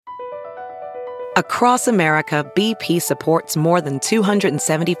Across America, BP supports more than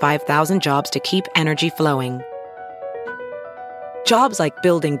 275,000 jobs to keep energy flowing. Jobs like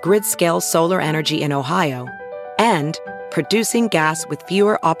building grid-scale solar energy in Ohio and producing gas with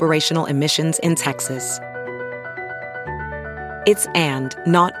fewer operational emissions in Texas. It's and,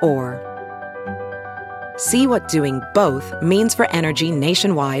 not or. See what doing both means for energy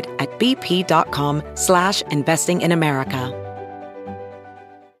nationwide at bp.com/investing in America.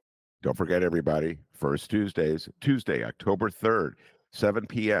 Don't forget, everybody, First Tuesdays, Tuesday, October 3rd, 7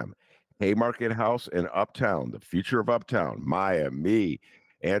 p.m., Haymarket House in Uptown, the future of Uptown, Maya, me,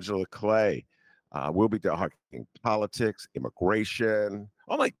 Angela Clay. We'll be talking politics, immigration.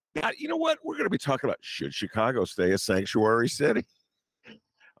 Oh, my God, you know what? We're going to be talking about, should Chicago stay a sanctuary city?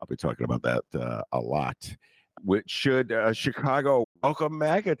 I'll be talking about that a lot. Should Chicago welcome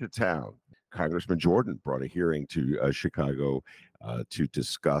MAGA to town? Congressman Jordan brought a hearing to Chicago to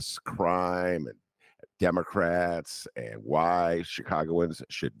discuss crime and Democrats and why Chicagoans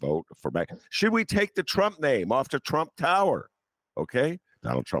should vote for MAGA. Should we take the Trump name off the Trump Tower? Okay.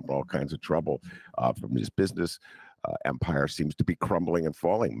 Donald Trump in all kinds of trouble from his business empire seems to be crumbling and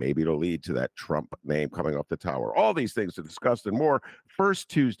falling. Maybe it'll lead to that Trump name coming off the tower. All these things are discussed and more. First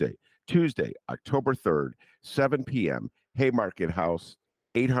Tuesday, October 3rd, 7 p.m., Haymarket House,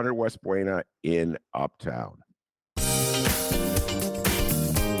 800 West Buena in Uptown.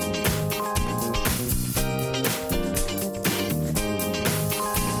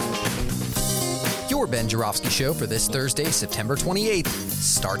 Your Ben Jarofsky Show for this Thursday, September 28th,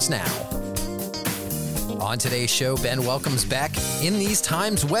 starts now. On today's show, Ben welcomes back In These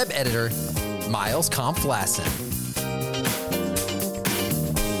Times web editor, Miles Kampf-Lassin.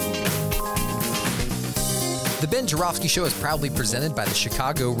 The Ben Jarofsky Show is proudly presented by the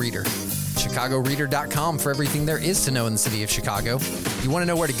Chicago Reader. ChicagoReader.com for everything there is to know in the city of Chicago. You want to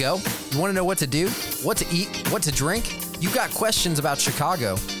know where to go? You want to know what to do? What to eat? What to drink? You've got questions about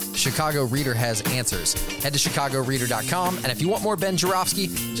Chicago. Chicago Reader has answers. Head to ChicagoReader.com, and if you want more Ben Jarofsky,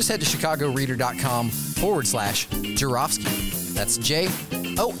 just head to ChicagoReader.com/Jarofsky. That's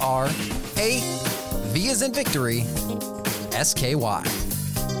J-O-R-A, V as in victory, S-K-Y.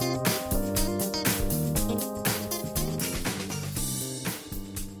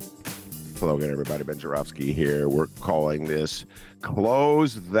 Hello again, everybody. Ben Jarofsky here. We're calling this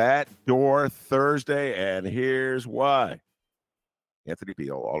Close That Door Thursday, and here's why.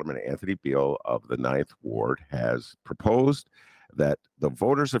 Alderman Anthony Beale of the 9th Ward has proposed that the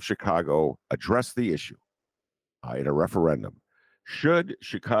voters of Chicago address the issue in a referendum. Should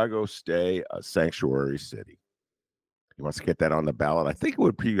Chicago stay a sanctuary city? He wants to get that on the ballot. I think it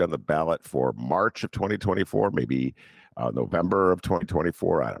would be on the ballot for March of 2024, maybe November of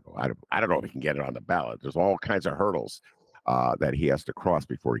 2024. I don't know. I don't know if he can get it on the ballot. There's all kinds of hurdles that he has to cross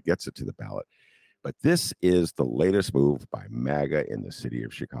before he gets it to the ballot. But this is the latest move by MAGA in the city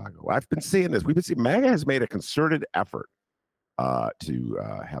of Chicago. I've been seeing this. We've been seeing MAGA has made a concerted effort to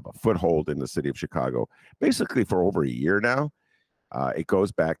have a foothold in the city of Chicago, basically for over a year now. It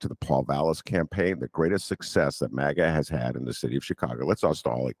goes back to the Paul Vallas campaign, the greatest success that MAGA has had in the city of Chicago. Let's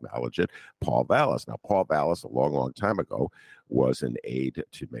also all acknowledge it. Paul Vallas. Now, Paul Vallas, a long, long time ago, was an aide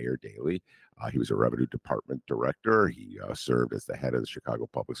to Mayor Daley. He was a revenue department director. He served as the head of the Chicago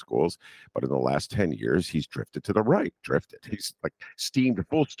Public Schools. But in the last 10 years, he's drifted to the right. He's like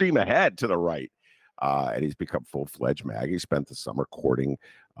full steam ahead to the right. And he's become full-fledged MAGA. He spent the summer courting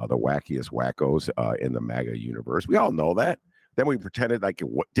the wackiest wackos in the MAGA universe. We all know that. Then we pretended like it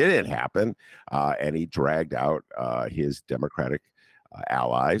didn't happen, and he dragged out his Democratic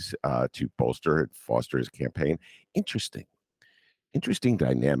allies to bolster and foster his campaign. Interesting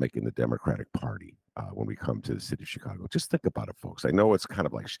dynamic in the Democratic Party when we come to the city of Chicago. Just think about it, folks. I know it's kind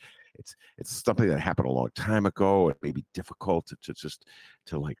of like it's something that happened a long time ago. It may be difficult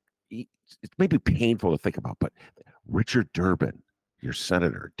it's maybe painful to think about, but Richard Durbin, your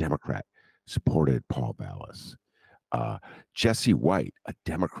senator, Democrat, supported Paul Vallas. Jesse White, a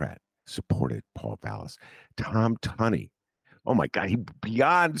Democrat, supported Paul Vallas. Tom Tunney, oh my God, he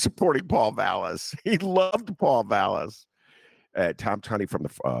beyond supporting Paul Vallas. He loved Paul Vallas. Tom Tunney from the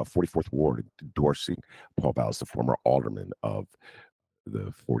 44th Ward endorsing Paul Vallas, the former alderman of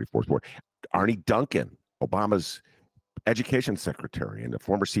the 44th Ward. Arnie Duncan, Obama's education secretary and the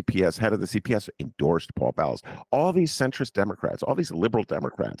former CPS, head of the CPS, endorsed Paul Vallas. All these centrist Democrats, all these liberal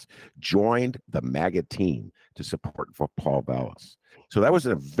Democrats joined the MAGA team to support for Paul Vallas. So that was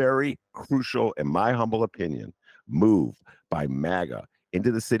a very crucial, in my humble opinion, move by MAGA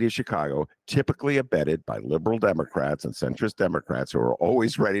into the city of Chicago, typically abetted by liberal Democrats and centrist Democrats who are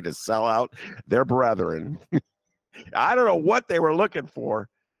always ready to sell out their brethren. I don't know what they were looking for,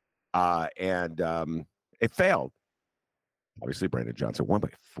 and it failed. Obviously, Brandon Johnson won by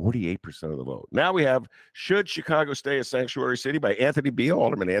 48% of the vote. Now we have Should Chicago Stay a Sanctuary City by Anthony Beale,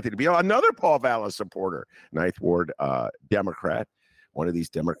 Alderman Anthony Beale, another Paul Vallis supporter, Ninth Ward Democrat, one of these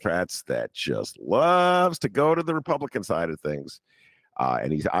Democrats that just loves to go to the Republican side of things.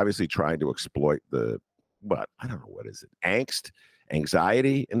 And he's obviously trying to exploit I don't know, what is it?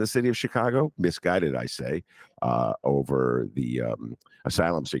 Anxiety in the city of Chicago, misguided, I say, over the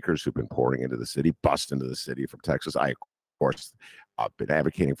asylum seekers who've been pouring into the city, bust into the city from Texas. Of course, I've been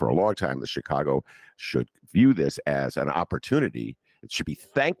advocating for a long time that Chicago should view this as an opportunity. It should be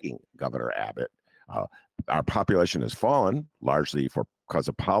thanking Governor Abbott. Our population has fallen largely because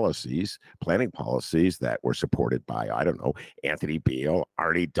of planning policies that were supported by, I don't know, Anthony Beale,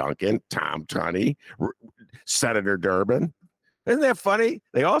 Arnie Duncan, Tom Tunney, Senator Durbin. Isn't that funny?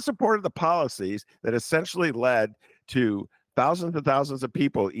 They all supported the policies that essentially led to thousands and thousands of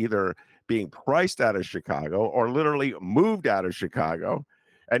people either being priced out of Chicago or literally moved out of Chicago.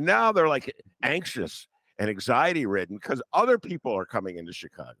 And now they're like anxious and anxiety ridden because other people are coming into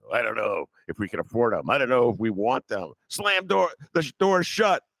Chicago. I don't know if we can afford them. I don't know if we want them. The door's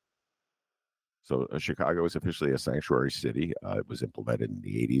shut. So Chicago is officially a sanctuary city. It was implemented in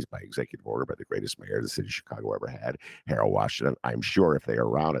the 80s by executive order by the greatest mayor the city of Chicago ever had, Harold Washington. I'm sure if they were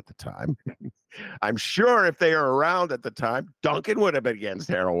around at the time, Duncan would have been against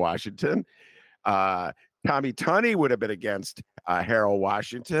Harold Washington. Tommy Tunney would have been against Harold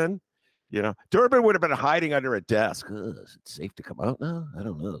Washington. You know, Durbin would have been hiding under a desk. Is it safe to come out now? I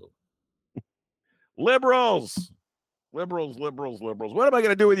don't know. Liberals. What am I going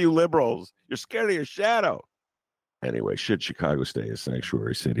to do with you liberals? You're scared of your shadow. Anyway, should Chicago stay a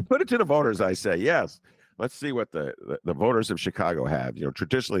sanctuary city? Put it to the voters, I say. Yes. Let's see what the voters of Chicago have. You know,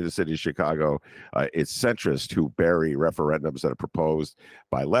 traditionally, the city of Chicago is centrist who bury referendums that are proposed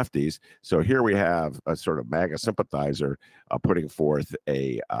by lefties. So here we have a sort of MAGA sympathizer putting forth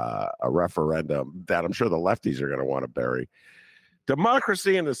a referendum that I'm sure the lefties are going to want to bury.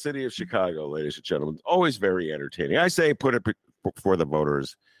 Democracy in the city of Chicago, ladies and gentlemen, always very entertaining. I say put it before the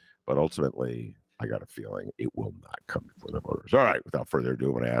voters, but ultimately, I got a feeling it will not come before the voters. All right, without further ado,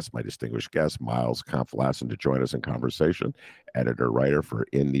 I'm going to ask my distinguished guest, Miles Kampf-Lassin, to join us in conversation, editor-writer for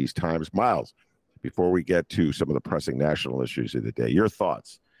In These Times. Miles, before we get to some of the pressing national issues of the day, your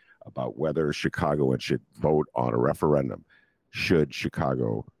thoughts about whether Chicagoans should vote on a referendum. Should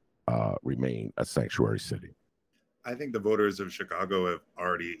Chicago remain a sanctuary city? I think the voters of Chicago have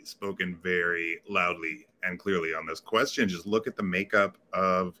already spoken very loudly and clearly on this question. Just look at the makeup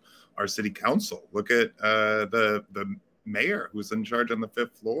of our city council. Look at the mayor who's in charge on the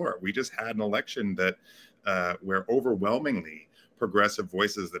fifth floor. We just had an election that where overwhelmingly progressive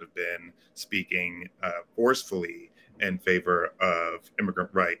voices that have been speaking forcefully in favor of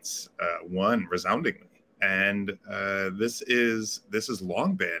immigrant rights won resoundingly. And this has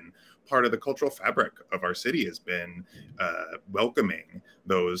long been part of the cultural fabric of our city, has been welcoming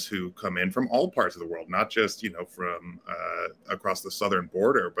those who come in from all parts of the world, not just, from across the southern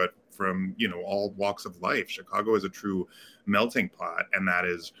border, but from, all walks of life. Chicago is a true melting pot, and that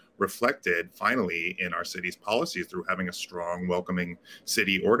is reflected finally in our city's policies through having a strong, welcoming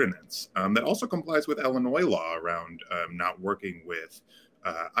city ordinance that also complies with Illinois law around not working with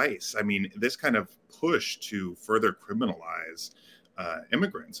ICE. I mean, this kind of push to further criminalize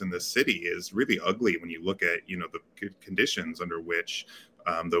immigrants in this city is really ugly when you look at, the conditions under which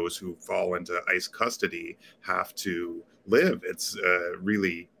those who fall into ICE custody have to live. It's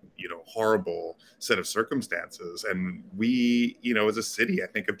really, horrible set of circumstances. And we, as a city, I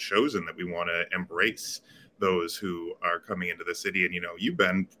think have chosen that we want to embrace those who are coming into the city. And, you've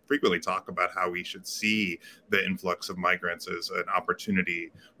been frequently talk about how we should see the influx of migrants as an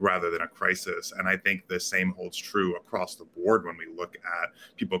opportunity rather than a crisis. And I think the same holds true across the board when we look at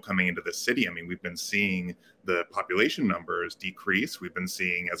people coming into the city. I mean, we've been seeing the population numbers decrease. We've been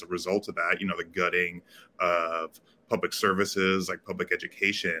seeing, as a result of that, the gutting of public services like public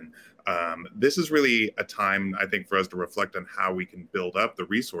education. This is really a time, I think, for us to reflect on how we can build up the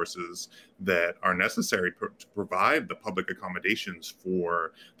resources that are necessary to provide the public accommodations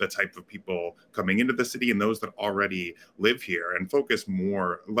for the type of people coming into the city and those that already live here, and focus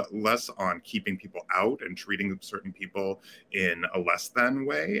less on keeping people out and treating certain people in a less than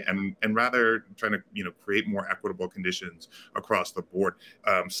way, and rather trying to, create more equitable conditions across the board.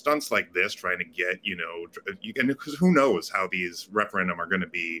 Stunts like this, trying to get, and because who knows how these referendum are going to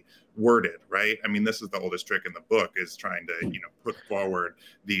be worded, right? I mean, this is the oldest trick in the book, is trying to, put forward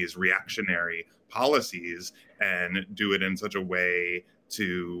these reactionary policies and do it in such a way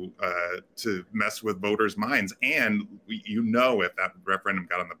to mess with voters' minds. And if that referendum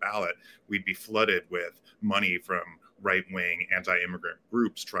got on the ballot, we'd be flooded with money from right-wing anti-immigrant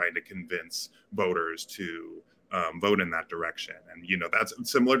groups trying to convince voters to vote in that direction. And, that's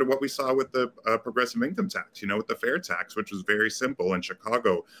similar to what we saw with the progressive income tax, with the fair tax, which was very simple, and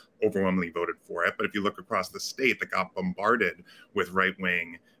Chicago overwhelmingly voted for it. But if you look across the state that got bombarded with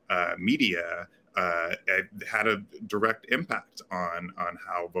right-wing media, it had a direct impact on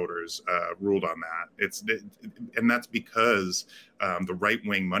how voters ruled on that. And that's because the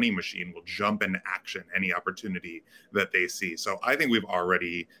right-wing money machine will jump into action any opportunity that they see. So I think we've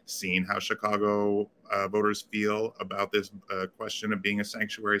already seen how Chicago voters feel about this question of being a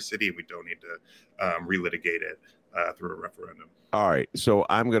sanctuary city. We don't need to relitigate it through a referendum. All right. So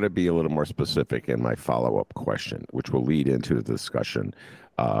I'm going to be a little more specific in my follow-up question, which will lead into the discussion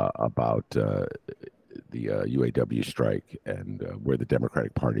about the UAW strike and where the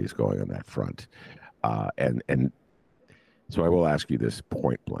Democratic Party is going on that front. And so I will ask you this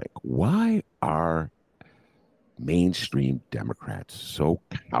point blank. Why are mainstream Democrats so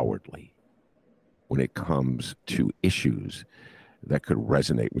cowardly when it comes to issues that could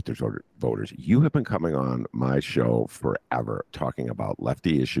resonate with their voters? You have been coming on my show forever talking about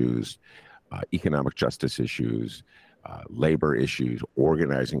lefty issues, economic justice issues, labor issues,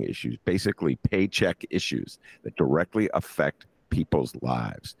 organizing issues, basically paycheck issues that directly affect people's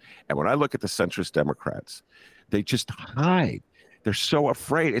lives. And when I look at the centrist Democrats, they just hide. They're so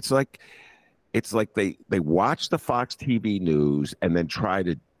afraid. It's like they watch the Fox TV news and then try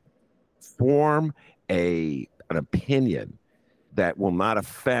to form an opinion that will not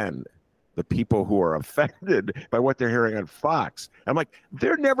offend the people who are offended by what they're hearing on Fox. I'm like,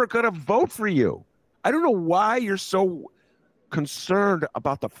 they're never going to vote for you. I don't know why you're so concerned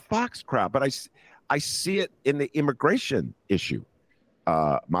about the Fox crowd, but I see it in the immigration issue.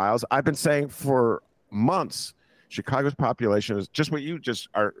 Miles, I've been saying for months, Chicago's population is just what you just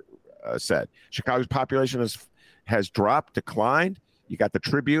said. Chicago's population has dropped, declined. You got the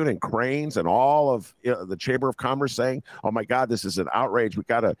Tribune and Cranes and all of the Chamber of Commerce saying, oh, my God, this is an outrage. We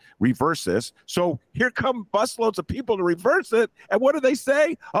got to reverse this. So here come busloads of people to reverse it. And what do they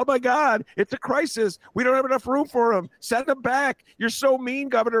say? Oh, my God, it's a crisis. We don't have enough room for them. Send them back. You're so mean,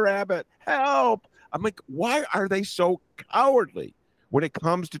 Governor Abbott. Help. I'm like, why are they so cowardly when it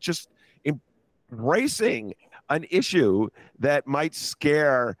comes to just embracing an issue that might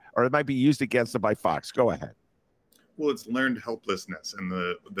scare or it might be used against them by Fox? Go ahead. Well, it's learned helplessness, and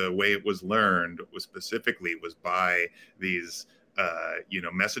the way it was learned was by these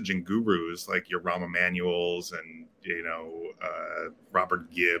messaging gurus like your Rahm Emanuels and Robert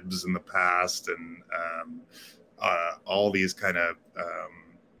Gibbs in the past, and all these kind of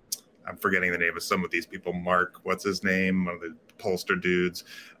I'm forgetting the name of some of these people. Mark, what's his name? One of the pollster dudes.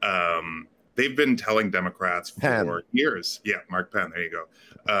 They've been telling Democrats for years. Yeah, Mark Penn. There you go.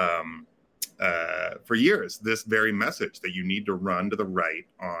 For years, this very message that you need to run to the right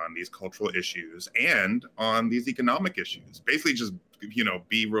on these cultural issues and on these economic issues. Basically, just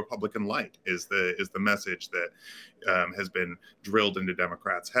be Republican light is the message that has been drilled into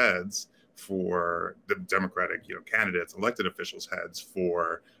Democrats' heads for the Democratic candidates, elected officials' heads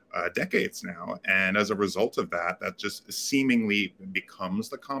for decades now. And as a result of that just seemingly becomes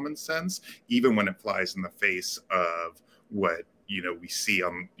the common sense, even when it flies in the face of what we see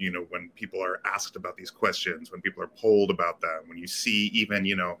on, when people are asked about these questions, when people are polled about them, when you see even,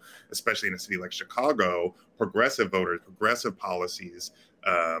 especially in a city like Chicago, progressive voters, progressive policies,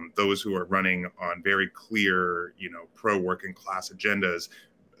 those who are running on very clear, pro-working class agendas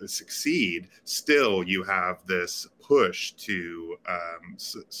succeed, still you have this push to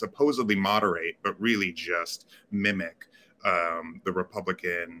supposedly moderate, but really just mimic the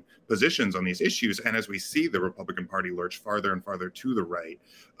Republican positions on these issues. And as we see the Republican Party lurch farther and farther to the right,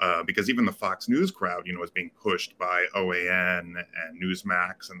 because even the Fox News crowd, is being pushed by OAN and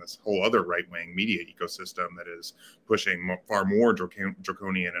Newsmax and this whole other right-wing media ecosystem that is pushing far more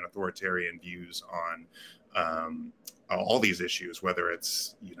draconian and authoritarian views on all these issues, whether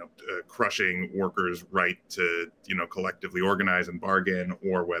it's crushing workers' right to collectively organize and bargain,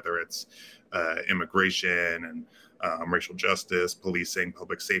 or whether it's immigration and racial justice, policing,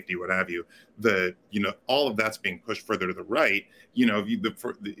 public safety, what have you. All of that's being pushed further to the right.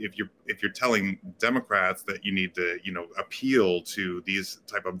 If you're telling Democrats that you need to appeal to these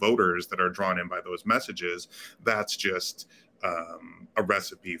type of voters that are drawn in by those messages, that's just a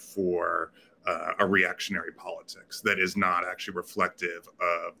recipe for a reactionary politics that is not actually reflective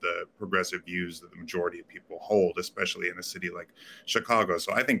of the progressive views that the majority of people hold, especially in a city like Chicago.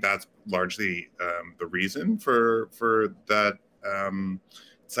 So I think that's largely the reason for that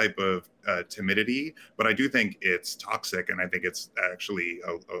type of timidity, but I do think it's toxic, and I think it's actually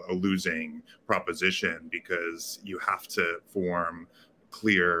a losing proposition, because you have to form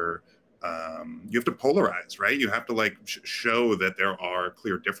clear, you have to polarize, right? You have to like show that there are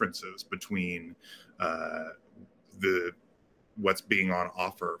clear differences between the what's being on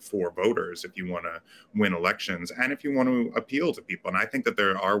offer for voters if you want to win elections and if you want to appeal to people. And I think that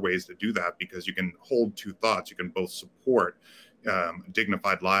there are ways to do that, because you can hold two thoughts. You can both support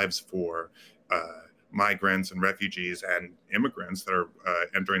dignified lives for migrants and refugees and immigrants that are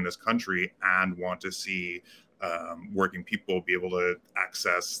entering this country, and want to see working people be able to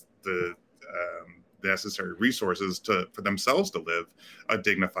access the necessary resources for themselves to live a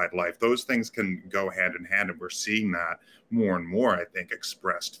dignified life. Those things can go hand in hand, and we're seeing that more and more, I think,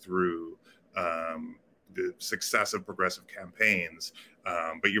 expressed through the success of progressive campaigns.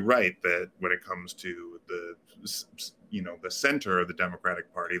 But you're right that when it comes to the center of the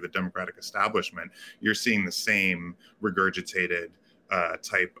Democratic Party, the Democratic establishment, you're seeing the same regurgitated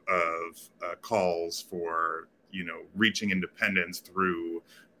type of calls for reaching independence through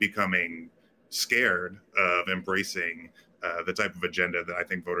becoming scared of embracing the type of agenda that I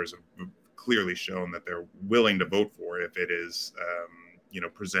think voters have clearly shown that they're willing to vote for if it is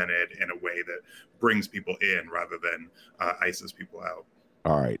presented in a way that brings people in rather than ices people out.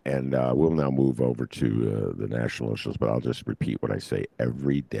 All right, and we'll now move over to the national issues, but I'll just repeat what I say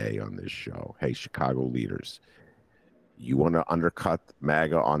every day on this show. Hey, Chicago leaders, you want to undercut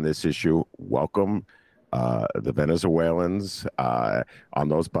MAGA on this issue? Welcome the Venezuelans on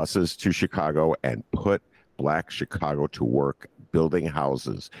those buses to Chicago, and put Black Chicago to work building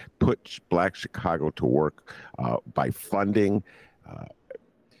houses. Put Black Chicago to work by funding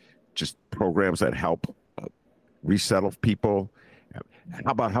just programs that help resettle people.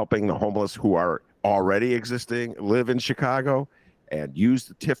 How about helping the homeless who are already live in Chicago? And use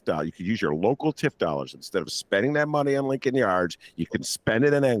the TIF dollar. You could use your local TIF dollars. Instead of spending that money on Lincoln Yards, you can spend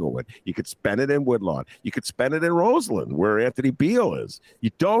it in Englewood. You could spend it in Woodlawn. You could spend it in Roseland, where Anthony Beale is. You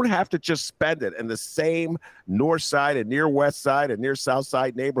don't have to just spend it in the same north side and near west side and near south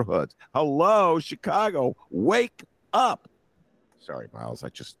side neighborhoods. Hello, Chicago, wake up. Sorry, Miles. I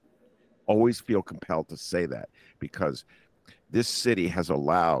just always feel compelled to say that, because this city has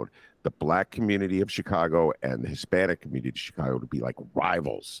allowed the Black community of Chicago and the Hispanic community of Chicago to be like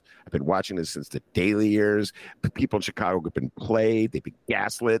rivals. I've been watching this since the Daley years. People in Chicago have been played. They've been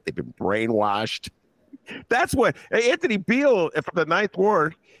gaslit. They've been brainwashed. That's what Anthony Beale from the Ninth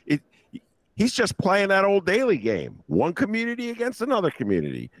Ward, he's just playing that old Daley game. One community against another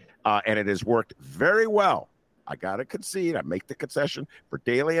community. And it has worked very well. I got to concede. I make the concession for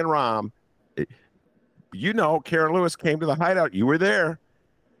Daley and Rahm. Karen Lewis came to the hideout. You were there.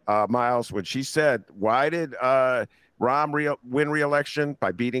 Miles, when she said, why did Rahm win re-election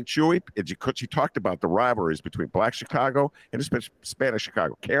by beating Chewy? She talked about the rivalries between Black Chicago and Hispanic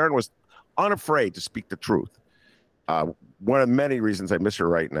Chicago. Karen was unafraid to speak the truth. One of many reasons I miss her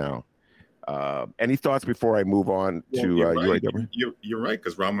right now. Any thoughts before I move on to UAW? You're right,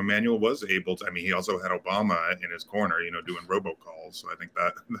 because Rahm Emanuel was able to. I mean, he also had Obama in his corner, doing robocalls. So I think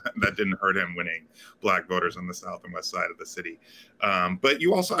that didn't hurt him winning Black voters on the south and west side of the city. But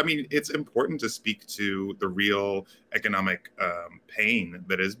you also, it's important to speak to the real economic pain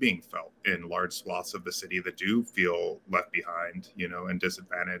that is being felt in large swaths of the city that do feel left behind, and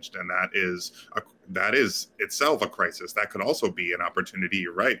disadvantaged. And that is itself a crisis. That could also be an opportunity,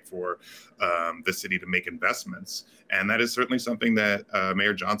 you're right, for the city to make investments. And that is certainly something that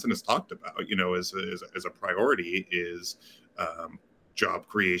Mayor Johnson has talked about, as a priority, is job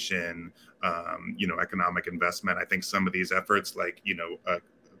creation, economic investment. I think some of these efforts, like,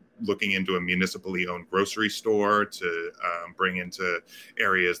 looking into a municipally owned grocery store to bring into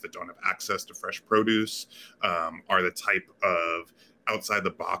areas that don't have access to fresh produce, are the type of outside the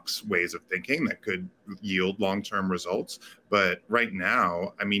box ways of thinking that could yield long-term results. But right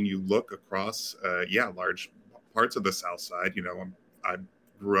now, you look across, large parts of the South Side. I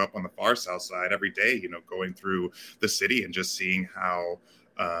grew up on the far South Side every day, going through the city and just seeing how,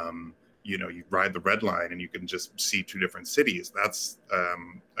 you ride the red line and you can just see two different cities. That's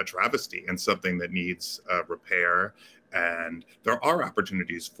a travesty and something that needs repair. And there are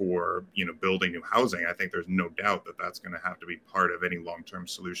opportunities for, building new housing. I think there's no doubt that that's going to have to be part of any long-term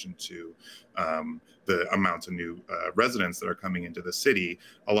solution to the amounts of new residents that are coming into the city.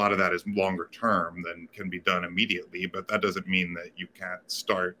 A lot of that is longer term than can be done immediately, but that doesn't mean that you can't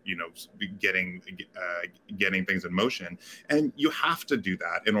start, getting things in motion. And you have to do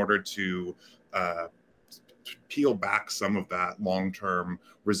that in order to peel back some of that long-term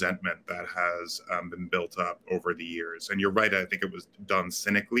resentment that has been built up over the years. And you're right, I think it was done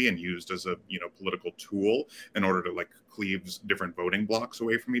cynically and used as a political tool in order to cleave different voting blocks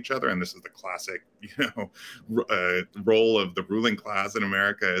away from each other. And this is the classic role of the ruling class in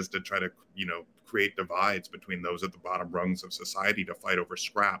America, is to try to create divides between those at the bottom rungs of society to fight over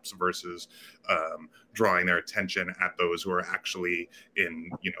scraps versus drawing their attention at those who are actually in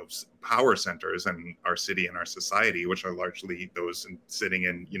power centers in our city and our society, which are largely those sitting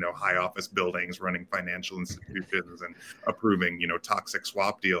in high office buildings, running financial institutions and approving toxic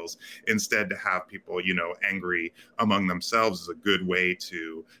swap deals. Instead, to have people angry among themselves is a good way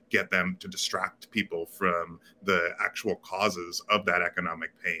to get them to distract people from the actual causes of that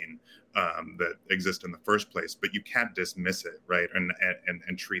economic pain that exist in the first place. But you can't dismiss it, right? And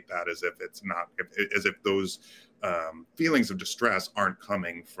treat that as if it's not, as if those feelings of distress aren't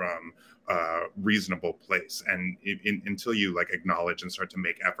coming from a reasonable place. And until you acknowledge and start to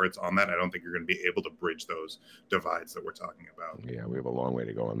make efforts on that, I don't think you're going to be able to bridge those divides that we're talking about. Yeah, we have a long way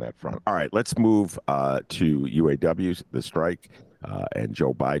to go on that front. All right, let's move to UAW, the strike, and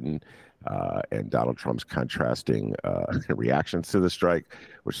Joe Biden and Donald Trump's contrasting reactions to the strike,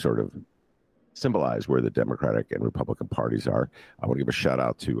 which sort of symbolize where the Democratic and Republican parties are. I want to give a shout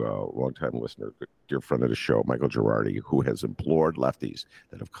out to a longtime listener, dear friend of the show, Michael Girardi, who has implored lefties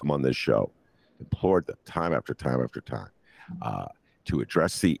that have come on this show, implored them time after time after time to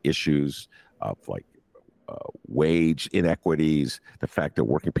address the issues of wage inequities, the fact that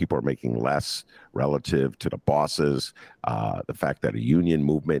working people are making less relative to the bosses, the fact that a union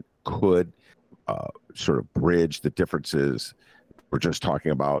movement could sort of bridge the differences we're just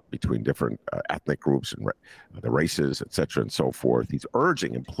talking about between different ethnic groups and the races, et cetera, and so forth. He's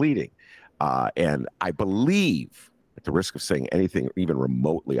urging and pleading. And I believe, at the risk of saying anything even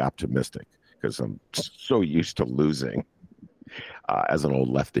remotely optimistic, because I'm so used to losing as an old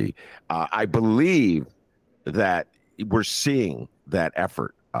lefty, I believe that we're seeing that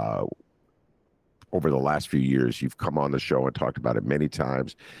effort over the last few years. You've come on the show and talked about it many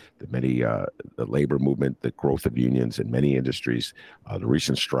times, the labor movement, the growth of unions in many industries, the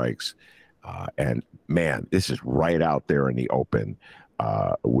recent strikes. And man, this is right out there in the open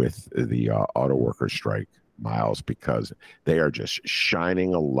with the auto workers strike, Miles, because they are just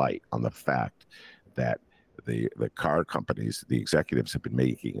shining a light on the fact that the car companies, the executives have been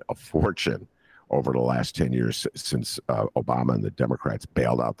making a fortune over the last 10 years since Obama and the Democrats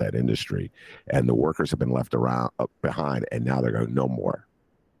bailed out that industry, and the workers have been left behind, and now they're going, no more.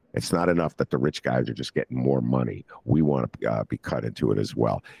 It's not enough that the rich guys are just getting more money. We want to be cut into it as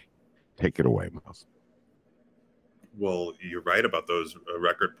well. Take it away, Miles. Well, you're right about those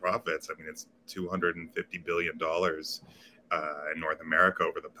record profits. I mean, it's $250 billion in North America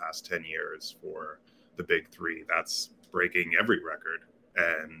over the past 10 years for the big three. That's breaking every record.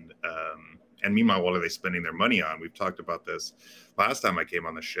 And meanwhile, what are they spending their money on? We've talked about this last time I came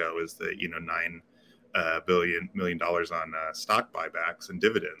on the show, is the $9 million on stock buybacks and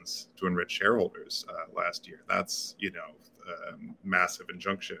dividends to enrich shareholders last year. That's massive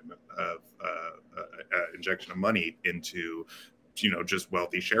injection of money into just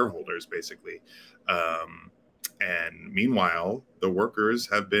wealthy shareholders, basically. And meanwhile, the workers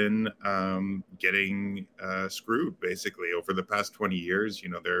have been getting screwed, basically. Over the past 20 years,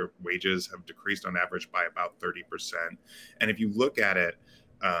 their wages have decreased on average by about 30%. And if you look at it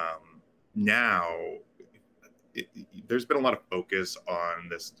now, there's been a lot of focus on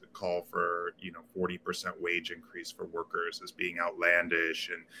this call for 40% wage increase for workers as being outlandish,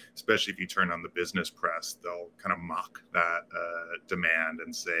 and especially if you turn on the business press, they'll kind of mock that demand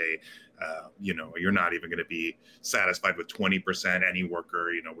and say you're not even going to be satisfied with 20%. Any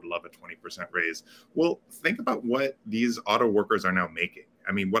worker would love a 20% raise. Well, think about what these auto workers are now making.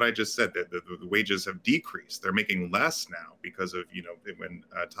 I mean, what I just said, that the wages have decreased. They're making less now because of, when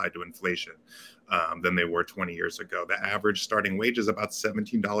tied to inflation than they were 20 years ago. The average starting wage is about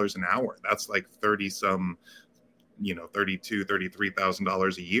 $17 an hour. That's like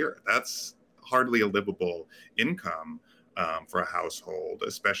 $33,000 a year. That's hardly a livable income for a household,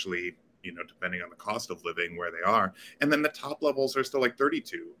 especially, depending on the cost of living where they are. And then the top levels are still like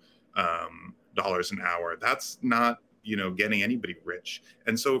 $32 an hour. That's not getting anybody rich.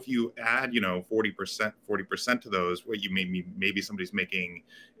 And so if you add 40% to those, what you maybe somebody's making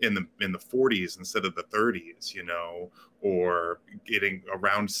in the 40s instead of the 30s, or getting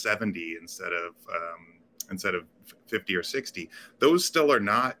around 70 instead of instead of 50 or 60. Those still are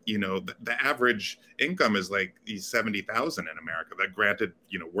not, the average income is like 70,000 in America. That granted,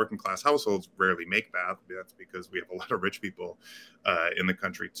 working class households rarely make that. That's because we have a lot of rich people in the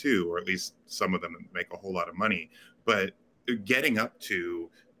country too, or at least some of them make a whole lot of money. But getting up to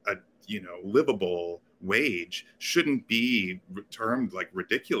a, livable wage shouldn't be termed like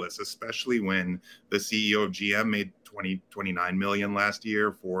ridiculous, especially when the CEO of GM made 29 million last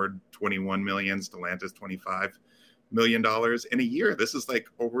year, Ford 21 million, Stellantis $25 million in a year. This is like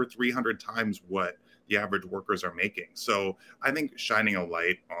over 300 times what the average workers are making. So I think shining a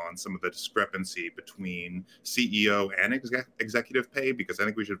light on some of the discrepancy between CEO and executive pay, because I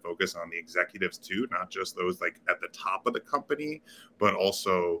think we should focus on the executives too, not just those like at the top of the company, but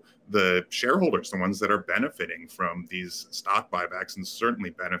also the shareholders, the ones that are benefiting from these stock buybacks and certainly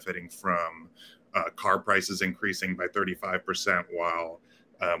benefiting from car prices increasing by 35% while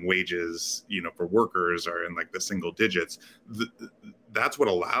wages, for workers are in like the single digits. That's what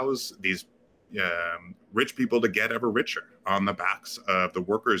allows these rich people to get ever richer on the backs of the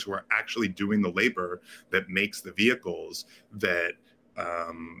workers who are actually doing the labor that makes the vehicles that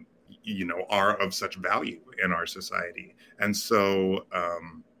are of such value in our society. And so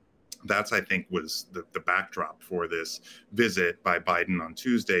that's, I think, was the backdrop for this visit by Biden on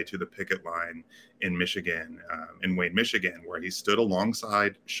Tuesday to the picket line in Michigan, in Wayne, Michigan, where he stood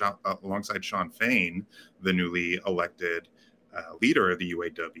alongside Sean Fain, the newly elected leader of the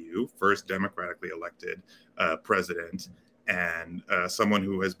UAW, first democratically elected president, and someone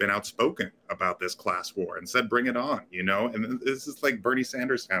who has been outspoken about this class war and said, "Bring it on," And this is like Bernie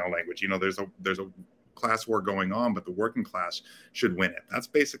Sanders kind of language. There's a class war going on, but the working class should win it. That's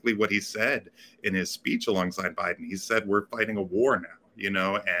basically what he said in his speech alongside Biden. He said, "We're fighting a war now."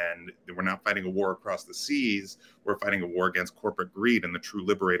 And we're not fighting a war across the seas. We're fighting a war against corporate greed, and the true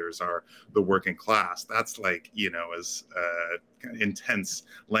liberators are the working class. That's like, as intense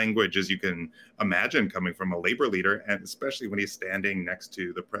language as you can imagine coming from a labor leader, and especially when he's standing next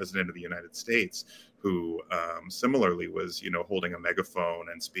to the president of the United States, who similarly was, holding a megaphone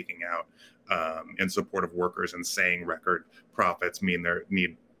and speaking out in support of workers and saying record profits mean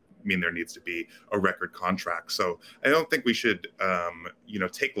there needs to be a record contract. So I don't think we should,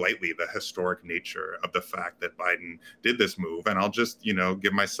 take lightly the historic nature of the fact that Biden did this move. And I'll just,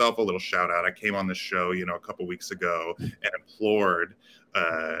 give myself a little shout out. I came on the show, a couple weeks ago and implored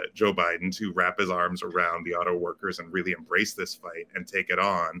Joe Biden to wrap his arms around the auto workers and really embrace this fight and take it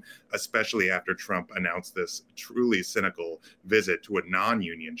on, especially after Trump announced this truly cynical visit to a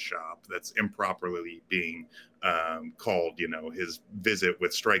non-union shop that's improperly being called, his visit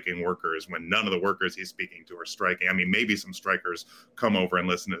with striking workers, when none of the workers he's speaking to are striking. I mean, maybe some strikers come over and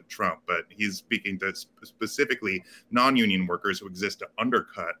listen to Trump, but he's speaking to specifically non-union workers who exist to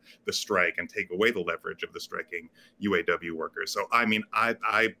undercut the strike and take away the leverage of the striking UAW workers. So, I mean,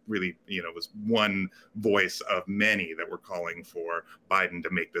 I really, was one voice of many that were calling for Biden to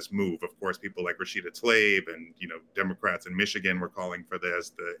make this move. Of course, people like Rashida Tlaib and, Democrats in Michigan were calling for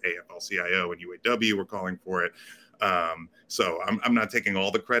this. The AFL-CIO and UAW were calling for it. So I'm not taking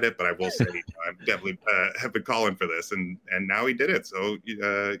all the credit, but I will say I definitely have been calling for this, and now he did it. So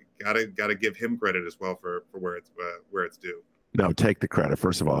gotta give him credit as well for where it's due. No, take the credit.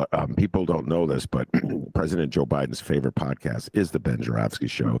 First of all, people don't know this, but President Joe Biden's favorite podcast is the Ben Joravsky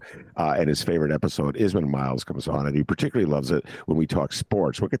Show, and his favorite episode is when Miles comes on, and he particularly loves it when we talk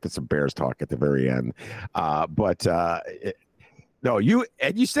sports. We'll get to some Bears talk at the very end, no, you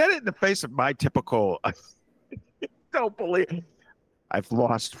said it in the face of my typical. Don't believe. I've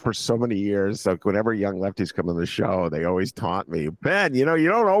lost for so many years. So whenever young lefties come on the show, they always taunt me, Ben, you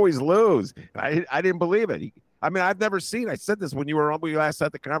don't always lose. I didn't believe it. I mean, I've never seen, I said this when you were on, we last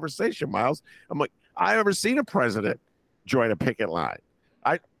had the conversation, Miles. I'm like, I've never seen a president join a picket line.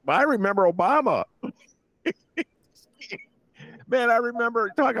 I remember Obama. Man, I remember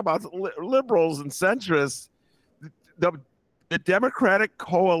talking about liberals and centrists. The Democratic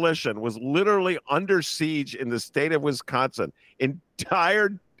coalition was literally under siege in the state of Wisconsin,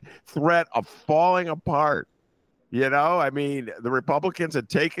 entire threat of falling apart. I mean, the Republicans had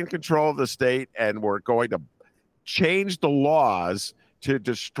taken control of the state and were going to change the laws to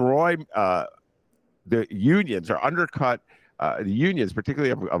destroy the unions or undercut the unions,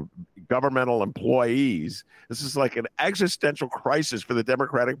 particularly of governmental employees. This is like an existential crisis for the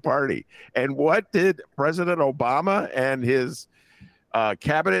Democratic Party. And what did President Obama and his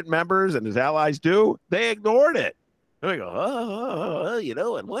cabinet members and his allies do? They ignored it. They go,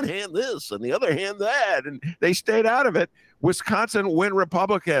 on one hand this, and the other hand that, and they stayed out of it. Wisconsin went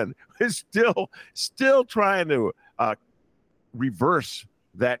Republican is still trying to reverse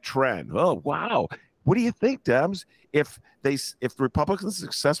that trend. Oh, wow. What do you think, Dems? If Republicans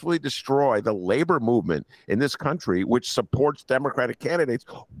successfully destroy the labor movement in this country, which supports Democratic candidates,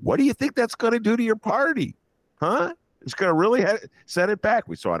 what do you think that's going to do to your party? Huh? It's going to really set it back.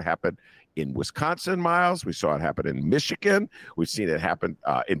 We saw it happen in Wisconsin, Miles. We saw it happen in Michigan. We've seen it happen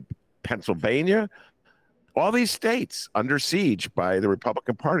in Pennsylvania. All these states under siege by the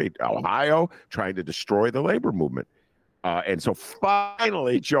Republican Party. Ohio trying to destroy the labor movement. And so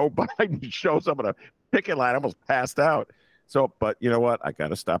finally, Joe Biden shows up in a picket line, almost passed out. So, but you know what? I got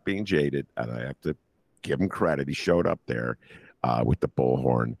to stop being jaded, and I have to give him credit. He showed up there with the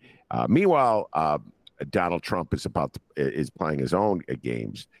bullhorn. Meanwhile, Donald Trump is playing his own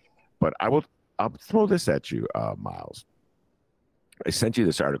games. But I'll throw this at you, Miles. I sent you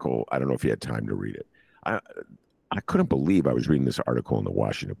this article. I don't know if you had time to read it. I couldn't believe I was reading this article in the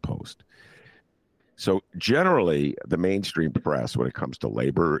Washington Post. So generally, the mainstream press, when it comes to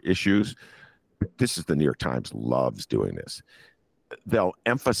labor issues, this is the New York Times loves doing this. They'll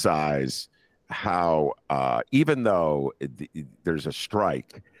emphasize how even though there's a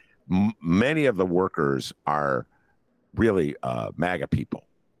strike, many of the workers are really MAGA people.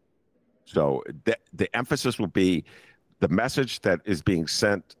 So the emphasis will be the message that is being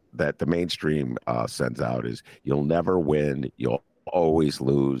sent, that the mainstream sends out, is you'll never win, you'll always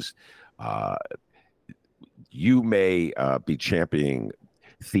lose. You may be championing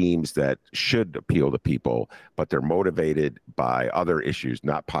themes that should appeal to people, but they're motivated by other issues,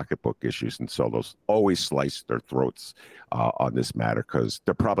 not pocketbook issues. And so they'll always slice their throats on this matter because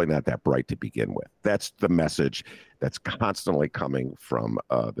they're probably not that bright to begin with. That's the message that's constantly coming from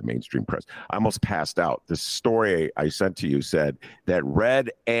the mainstream press. I almost passed out. The story I sent to you said that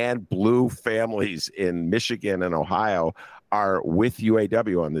red and blue families in Michigan and Ohio are with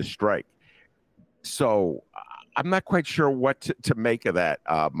UAW on this strike. So I'm not quite sure what to make of that,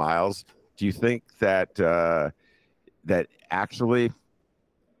 Miles. Do you think that that actually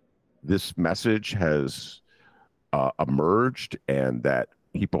this message has emerged and that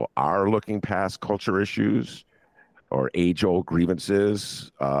people are looking past culture issues or age-old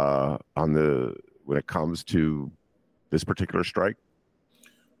grievances when it comes to this particular strike?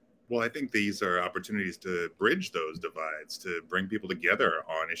 Well, I think these are opportunities to bridge those divides, to bring people together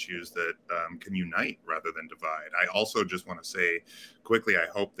on issues that can unite rather than divide. I also just want to say quickly, I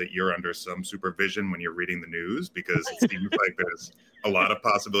hope that you're under some supervision when you're reading the news, because it seems like there's a lot of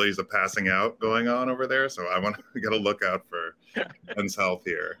possibilities of passing out going on over there. So I want to get a look out for Ben's health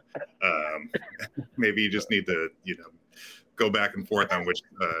here. Maybe you just need to, go back and forth on which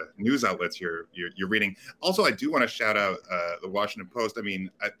news outlets you're reading. Also, I do want to shout out the Washington Post. I mean,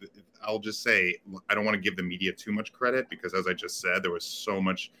 I'll just say I don't want to give the media too much credit because, as I just said, there was so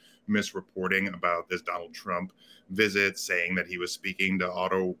much misreporting about this Donald Trump visit, saying that he was speaking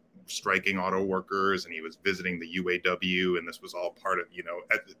to striking auto workers and he was visiting the UAW, and this was all part of,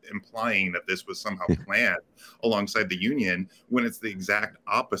 implying that this was somehow planned alongside the union, when it's the exact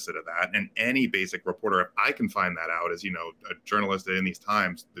opposite of that. And any basic reporter, if I can find that out, as a journalist in these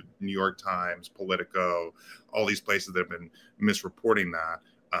times, the New York Times, Politico, all these places that have been misreporting that,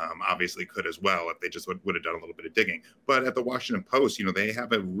 obviously could as well if they just would have done a little bit of digging. But at the Washington Post, they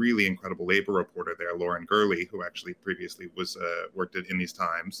have a really incredible labor reporter there, Lauren Gurley, who actually previously was worked in these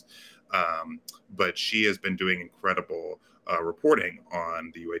times. But she has been doing incredible reporting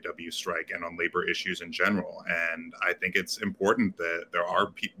on the UAW strike and on labor issues in general. And I think it's important that there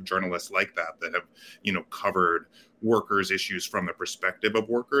are journalists like that have, covered workers' issues from the perspective of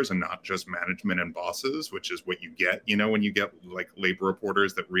workers and not just management and bosses, which is what you get, when you get like labor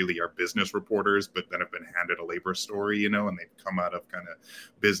reporters that really are business reporters, but then have been handed a labor story, and they've come out of kind of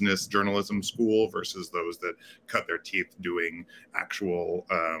business journalism school, versus those that cut their teeth doing actual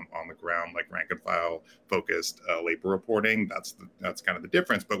on the ground, like rank and file focused labor reporting. That's kind of the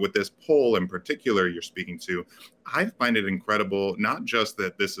difference. But with this poll in particular you're speaking to, I find it incredible, not just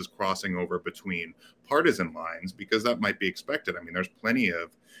that this is crossing over between partisan lines, because that might be expected. I mean, there's plenty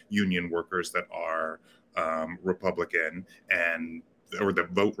of union workers that are Republican or that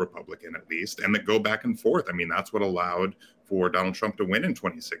vote Republican at least, and that go back and forth. I mean, that's what allowed for Donald Trump to win in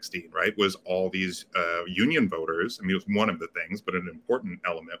 2016, right? Was all these union voters. I mean, it was one of the things, but an important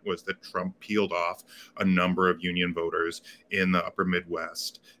element was that Trump peeled off a number of union voters in the upper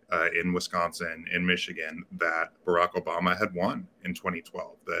Midwest, in Wisconsin, in Michigan, that Barack Obama had won in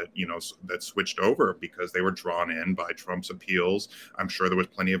 2012, that switched over because they were drawn in by Trump's appeals. I'm sure there was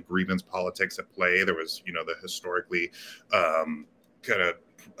plenty of grievance politics at play. There was, the historically kind of,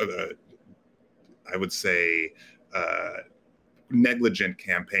 I would say, negligent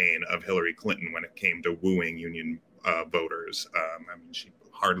campaign of Hillary Clinton when it came to wooing union voters. I mean, she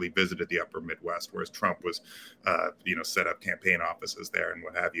hardly visited the upper Midwest, whereas Trump was, set up campaign offices there and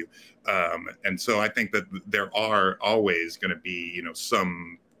what have you. And so I think that there are always going to be,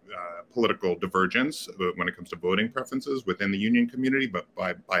 some political divergence when it comes to voting preferences within the union community, but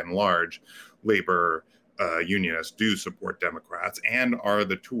by and large, labor unionists do support Democrats and are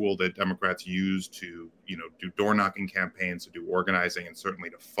the tool that Democrats use to, do door knocking campaigns, to do organizing, and certainly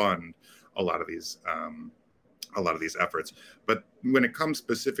to fund a lot of these efforts. But when it comes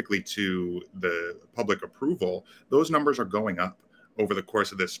specifically to the public approval, those numbers are going up over the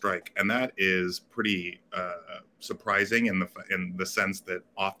course of this strike, and that is pretty surprising in the sense that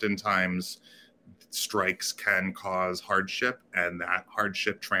oftentimes strikes can cause hardship, and that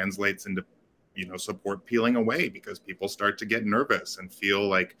hardship translates into support peeling away because people start to get nervous and feel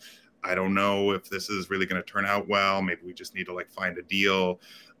like, I don't know if this is really going to turn out well. Maybe we just need to find a deal.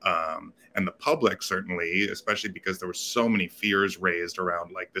 And the public certainly, especially because there were so many fears raised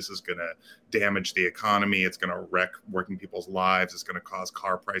around this is going to damage the economy. It's going to wreck working people's lives. It's going to cause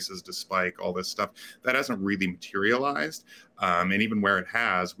car prices to spike, all this stuff. That hasn't really materialized. And even where it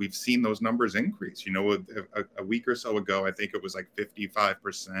has, we've seen those numbers increase. A week or so ago, I think it was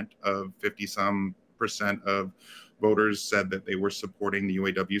 50% of voters said that they were supporting the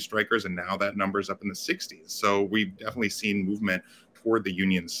UAW strikers, and now that number's up in the 60s. So we've definitely seen movement toward the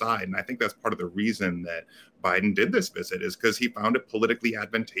union side. And I think that's part of the reason that Biden did this visit, is because he found it politically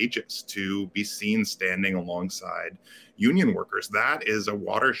advantageous to be seen standing alongside union workers. That is a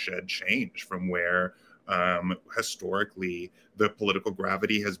watershed change from where historically the political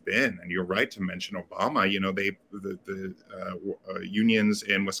gravity has been. And you're right to mention Obama. The unions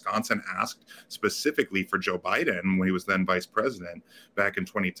in Wisconsin asked specifically for Joe Biden when he was then vice president back in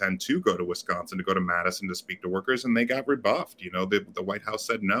 2010 to go to Wisconsin, to go to Madison to speak to workers, and they got rebuffed. The White House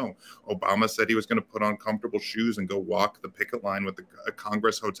said no. Obama said he was going to put on comfortable shoes and go walk the picket line with the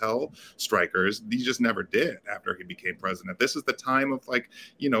Congress hotel strikers. He just never did after he became president. This is the time of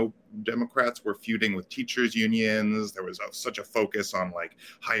Democrats were feuding with teachers unions. There was such a focus on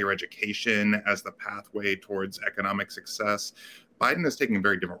higher education as the pathway towards economic success. Biden is taking a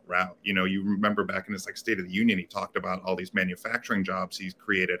very different route. You remember back in his State of the Union, he talked about all these manufacturing jobs he's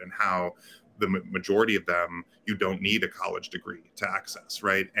created and how the majority of them, you don't need a college degree to access,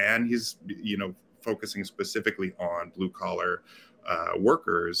 right? And he's, focusing specifically on blue collar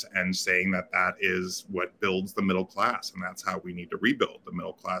workers and saying that is what builds the middle class. And that's how we need to rebuild the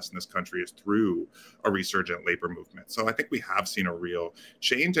middle class in this country, is through a resurgent labor movement. So I think we have seen a real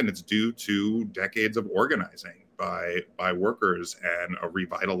change, and it's due to decades of organizing by workers and a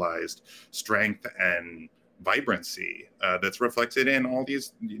revitalized strength and vibrancy that's reflected in all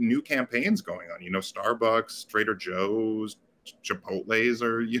these new campaigns going on. Starbucks, Trader Joe's, Chipotle's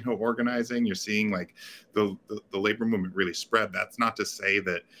are organizing. You're seeing the labor movement really spread. That's not to say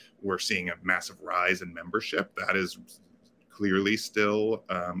that we're seeing a massive rise in membership. That is clearly still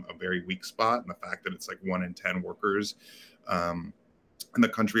a very weak spot, and the fact that it's 1 in 10 workers in the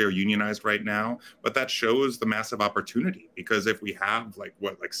country are unionized right now. But that shows the massive opportunity, because if we have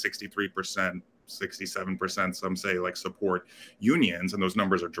 63%, 67%, some say, support unions, and those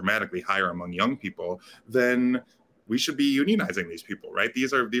numbers are dramatically higher among young people, then we should be unionizing these people, right?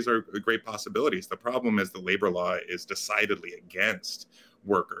 These are great possibilities. The problem is the labor law is decidedly against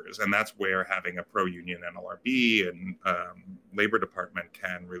workers, and that's where having a pro-union NLRB and labor department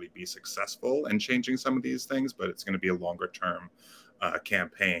can really be successful in changing some of these things, but it's going to be a longer-term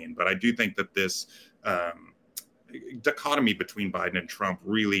campaign. But I do think that this dichotomy between Biden and Trump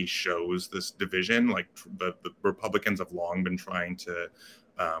really shows this division. The Republicans have long been trying to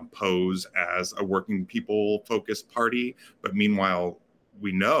pose as a working people focused party, but meanwhile,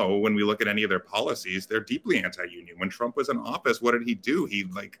 we know when we look at any of their policies, they're deeply anti-union. When Trump was in office, what did he do? He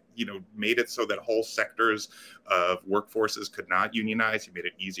made it so that whole sectors of workforces could not unionize. He made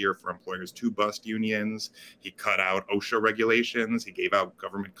it easier for employers to bust unions. He cut out OSHA regulations. He gave out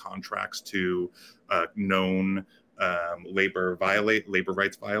government contracts to known labor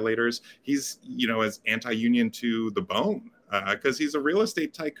rights violators. He's as anti-union to the bone. Because he's a real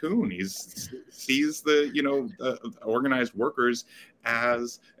estate tycoon. He sees the organized workers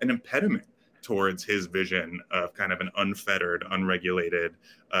as an impediment towards his vision of kind of an unfettered, unregulated,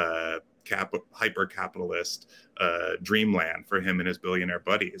 hyper-capitalist dreamland for him and his billionaire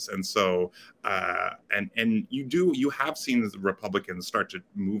buddies. And so, you have seen the Republicans start to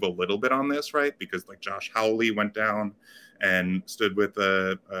move a little bit on this, right? Because Josh Hawley went down and stood with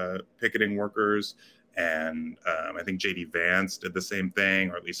picketing workers. And I think J.D. Vance did the same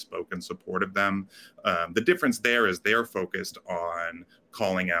thing, or at least spoke in support of them. The difference there is they're focused on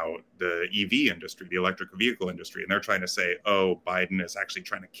calling out the EV industry, the electric vehicle industry. And they're trying to say, oh, Biden is actually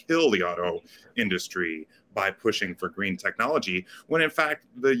trying to kill the auto industry by pushing for green technology, when in fact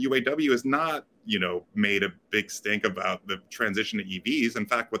the UAW is not, made a big stink about the transition to EVs. In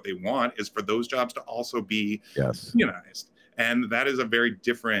fact, what they want is for those jobs to also be unionized. And that is a very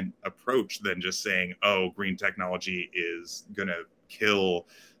different approach than just saying, oh, green technology is going to kill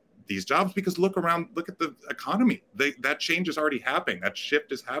these jobs, because look at the economy. That change is already happening. That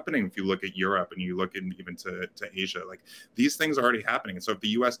shift is happening. If you look at Europe and you look even to Asia, like these things are already happening. And so if the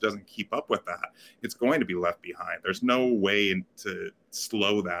US doesn't keep up with that, it's going to be left behind. There's no way to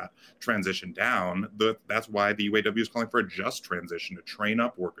slow that transition down. That's why the UAW is calling for a just transition, to train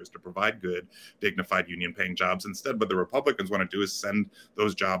up workers, to provide good, dignified union-paying jobs. Instead, what the Republicans want to do is send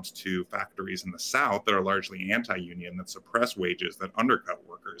those jobs to factories in the South that are largely anti-union, that suppress wages, that undercut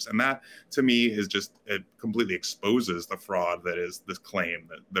workers. And that, to me, is just, it completely exposes the fraud that is this claim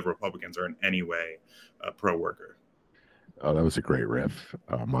that the Republicans are in any way pro-worker. Oh, that was a great riff,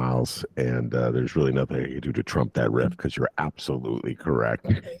 Miles. And there's really nothing I can do to trump that riff, because you're absolutely correct.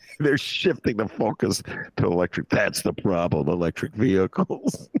 They're shifting the focus to electric. That's the problem, electric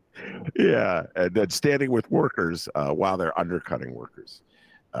vehicles. Yeah, and then standing with workers while they're undercutting workers.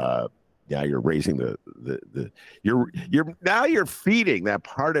 Yeah, you're raising you're feeding that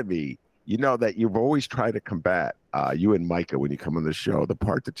part of me, that you've always tried to combat. You and Micah, when you come on the show, the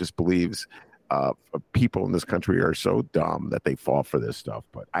part that just believes people in this country are so dumb that they fall for this stuff.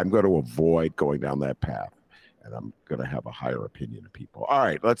 But I'm going to avoid going down that path, and I'm going to have a higher opinion of people. All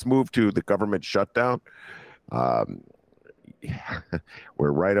right, let's move to the government shutdown. We're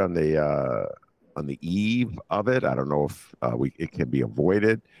right on the eve of it. I don't know if it can be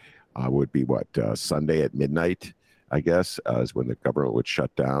avoided. Would be Sunday at midnight, I guess, is when the government would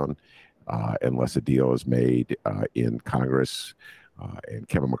shut down, unless a deal is made in Congress. And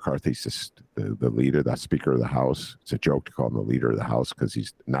Kevin McCarthy's just the leader, the Speaker of the House. It's a joke to call him the leader of the House because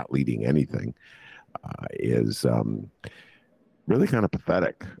he's not leading anything. Is really kind of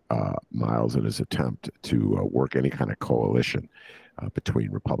pathetic, Miles, in his attempt to work any kind of coalition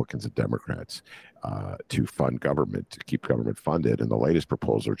between Republicans and Democrats to fund government, to keep government funded. And the latest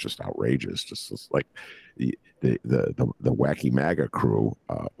proposal is just outrageous, just like the wacky MAGA crew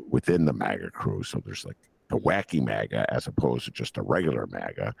within the MAGA crew. So there's like the wacky MAGA as opposed to just a regular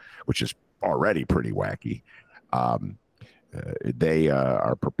MAGA, which is already pretty wacky. They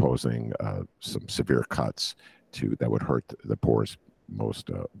are proposing some severe cuts that would hurt the poorest,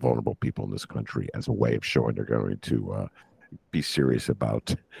 most vulnerable people in this country, as a way of showing they're going to be serious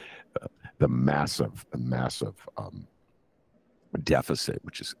about the massive deficit,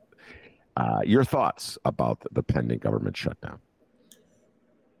 which is your thoughts about the pending government shutdown.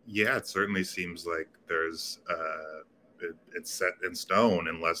 Yeah, it certainly seems like there's it's set in stone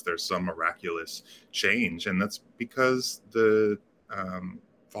unless there's some miraculous change. And that's because the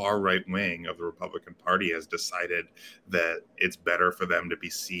far right wing of the Republican Party has decided that it's better for them to be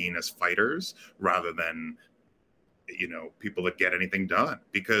seen as fighters rather than, people that get anything done.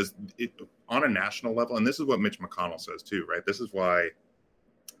 Because on a national level, and this is what Mitch McConnell says too, right? This is why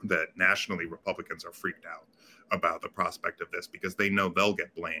that nationally Republicans are freaked out about the prospect of this, because they know they'll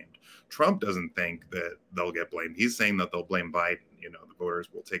get blamed. Trump doesn't think that they'll get blamed. He's saying that they'll blame Biden. The voters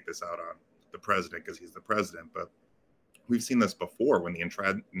will take this out on the president because he's the president. But we've seen this before, when the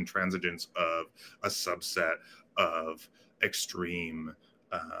intransigence of a subset of extreme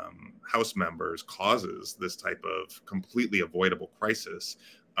House members causes this type of completely avoidable crisis.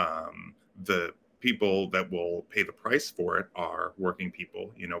 The people that will pay the price for it are working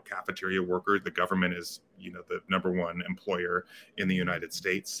people, cafeteria workers. The government is, the number one employer in the United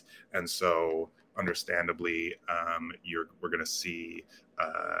States. And so understandably, we're going to see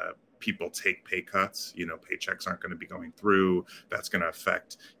people take pay cuts. Paychecks aren't going to be going through. That's going to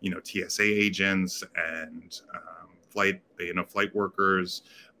affect, TSA agents and flight workers,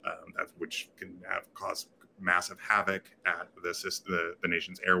 which can cause massive havoc at the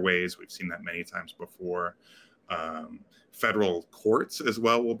nation's airways. We've seen that many times before. Federal courts as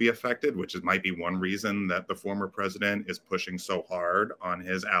well will be affected, which might be one reason that the former president is pushing so hard on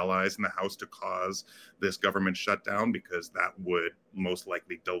his allies in the House to cause this government shutdown, because that would most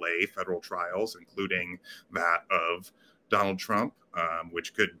likely delay federal trials, including that of Donald Trump,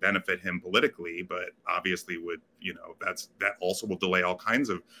 which could benefit him politically, but obviously would, that also will delay all kinds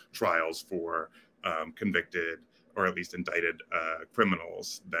of trials for convicted or at least indicted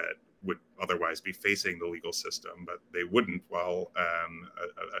criminals that would otherwise be facing the legal system, but they wouldn't while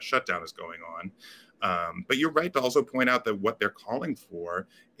a shutdown is going on. But you're right to also point out that what they're calling for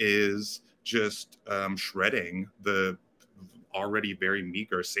is just shredding the already very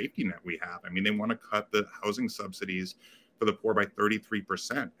meager safety net we have. I mean, they want to cut the housing subsidies for the poor by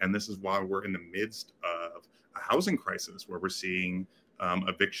 33%. And this is while we're in the midst of a housing crisis where we're seeing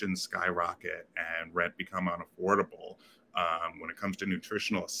evictions skyrocket and rent become unaffordable. When it comes to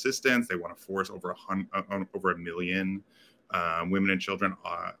nutritional assistance, they want to force over a million women and children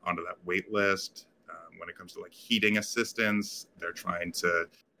onto that wait list. When it comes to like heating assistance, they're trying to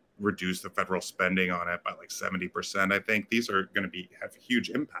reduce the federal spending on it by like 70%. I think these are going to have huge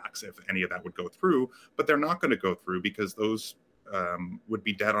impacts if any of that would go through, but they're not going to go through because those would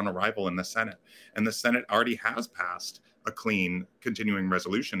be dead on arrival in the Senate. And the Senate already has passed a clean continuing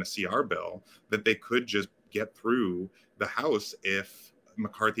resolution, a CR bill, that they could just get through the House if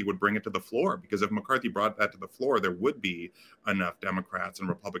McCarthy would bring it to the floor. Because if McCarthy brought that to the floor, there would be enough Democrats and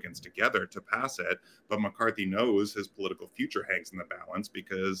Republicans together to pass it. But McCarthy knows his political future hangs in the balance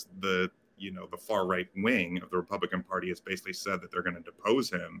because the far right wing of the Republican Party has basically said that they're going to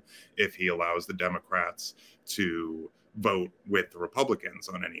depose him if he allows the Democrats to vote with the Republicans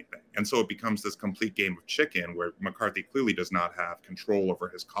on anything. And so it becomes this complete game of chicken where McCarthy clearly does not have control over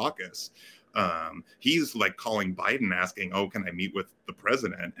his caucus. He's like calling Biden asking, oh, can I meet with the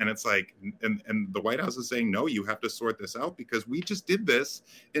president? And it's like, and the White House is saying, no, you have to sort this out because we just did this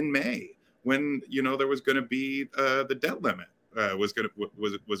in May when, there was going to be the debt limit. Was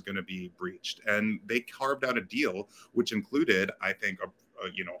going to be breached, and they carved out a deal which included, I think, a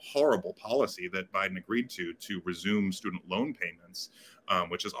horrible policy that Biden agreed to resume student loan payments,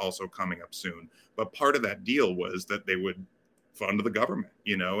 which is also coming up soon. But part of that deal was that they would fund the government,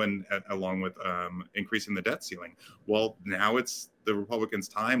 and along with increasing the debt ceiling. Well, now it's the Republicans'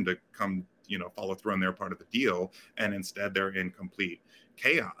 time to come, follow through on their part of the deal, and instead they're in complete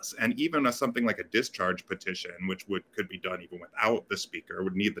chaos. And even something like a discharge petition, which could be done even without the speaker,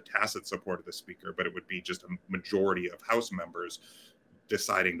 would need the tacit support of the speaker, but it would be just a majority of House members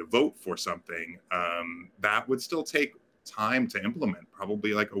deciding to vote for something. That would still take time to implement,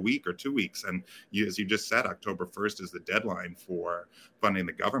 probably like a week or 2 weeks. And as you just said, October 1st is the deadline for funding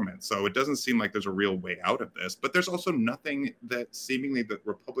the government. So it doesn't seem like there's a real way out of this, but there's also nothing that seemingly that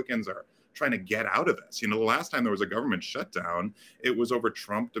Republicans are trying to get out of this. The last time there was a government shutdown, it was over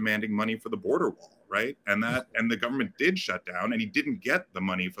Trump demanding money for the border wall, right? And the government did shut down and he didn't get the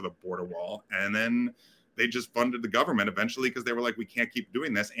money for the border wall. And then they just funded the government eventually because they were like, we can't keep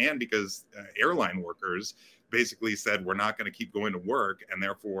doing this. And because airline workers basically said, we're not going to keep going to work. And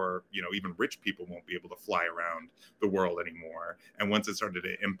therefore, even rich people won't be able to fly around the world anymore. And once it started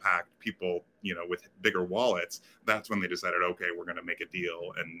to impact people, with bigger wallets, that's when they decided, okay, we're going to make a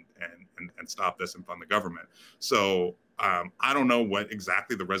deal and stop this and fund the government. So I don't know what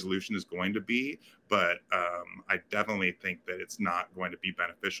exactly the resolution is going to be, but I definitely think that it's not going to be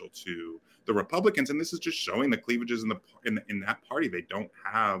beneficial to the Republicans. And this is just showing the cleavages in that party. They don't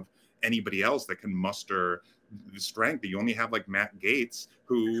have anybody else that can muster the strength. You only have like Matt Gaetz,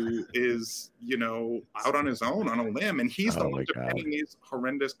 who is, out on his own on a limb, and he's the one defending these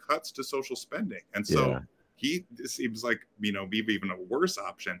horrendous cuts to social spending. And so he seems like, be even a worse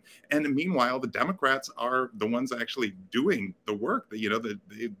option. And meanwhile, the Democrats are the ones actually doing the work.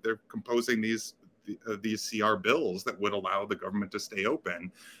 They're composing these CR bills that would allow the government to stay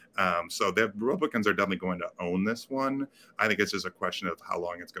open. So the Republicans are definitely going to own this one. I think it's just a question of how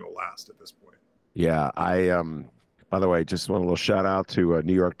long it's going to last at this point. Yeah, by the way, just want a little shout out to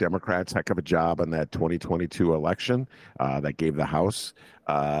New York Democrats. Heck of a job on that 2022 election that gave the House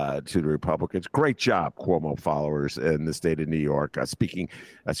to the Republicans. Great job, Cuomo followers in the state of New York. Speaking,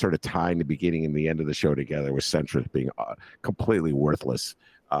 sort of tying the beginning and the end of the show together with centrists being completely worthless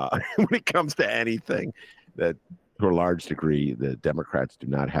when it comes to anything. That to a large degree, the Democrats do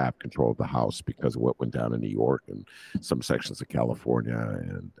not have control of the House because of what went down in New York and some sections of California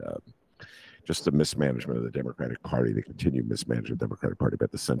and just the mismanagement of the Democratic Party, the continued mismanagement of the Democratic Party by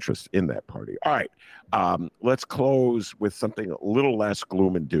the centrists in that party. All right, let's close with something a little less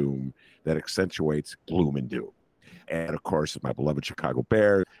gloom and doom that accentuates gloom and doom. And, of course, my beloved Chicago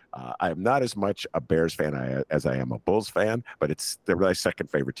Bears. I am not as much a Bears fan as I am a Bulls fan, but they're my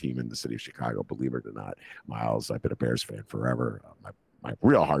second favorite team in the city of Chicago, believe it or not. Miles, I've been a Bears fan forever. My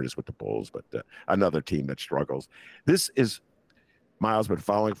real heart is with the Bulls, but another team that struggles. This is Miles been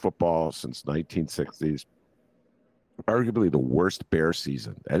following football since 1960s. Arguably the worst Bears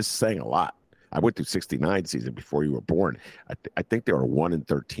season. That is saying a lot. I went through 69 season before you were born. I think they were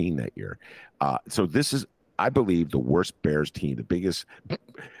 1-13 that year. So this is, I believe, the worst Bears team, the biggest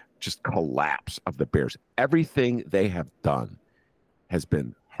just collapse of the Bears. Everything they have done has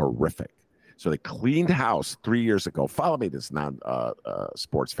been horrific. So they cleaned house 3 years ago. Follow me, this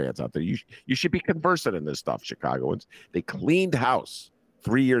sports fans out there. You should be conversant in this stuff, Chicagoans. They cleaned house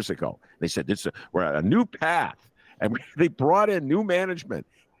 3 years ago. They said we're at a new path, and they brought in new management.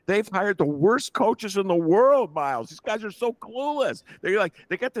 They've hired the worst coaches in the world, Miles. These guys are so clueless.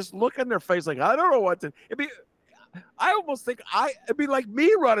 They got this look on their face like, I don't know what to. I almost think it'd be like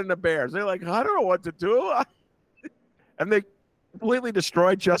me running the Bears. They're like, I don't know what to do, and they completely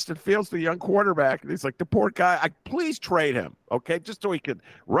destroyed Justin Fields, the young quarterback. And he's like, the poor guy. Please trade him, okay, just so he could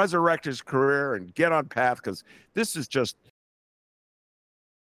resurrect his career and get on path. Because this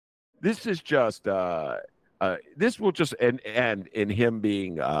will just end in him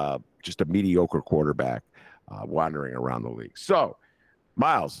being just a mediocre quarterback wandering around the league. So,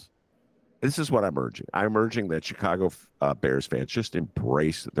 Miles, this is what I'm urging. I'm urging that Chicago Bears fans just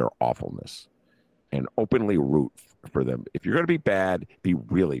embrace their awfulness and openly root for them. If you're going to be bad, be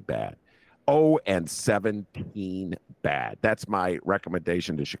really bad. 0-17 bad. That's my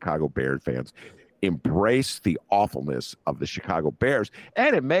recommendation to Chicago Bears fans. Embrace the awfulness of the Chicago Bears,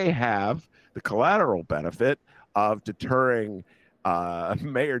 and it may have the collateral benefit of deterring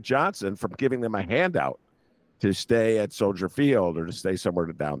Mayor Johnson from giving them a handout to stay at Soldier Field or to stay somewhere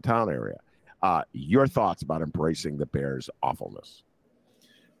in the downtown area. Your thoughts about embracing the Bears' awfulness?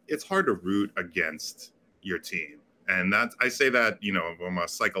 It's hard to root against your team. And I say that, from a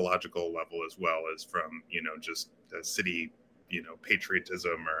psychological level as well as from, just a city,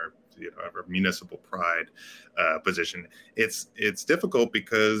 patriotism or, or municipal pride position. It's difficult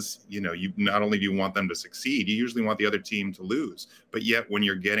because, you not only do you want them to succeed, you usually want the other team to lose. But yet when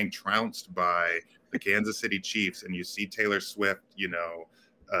you're getting trounced by the Kansas City Chiefs and you see Taylor Swift,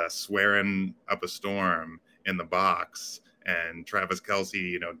 swearing up a storm in the box, and Travis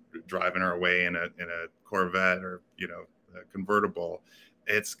Kelce, driving her away in a Corvette or, a convertible,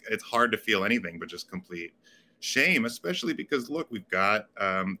 it's hard to feel anything but just complete shame, especially because look, we've got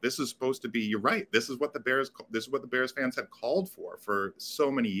this is supposed to be, you're right, this is what the Bears fans have called for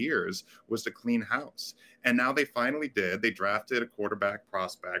so many years, was to clean house. And now they finally did. They drafted a quarterback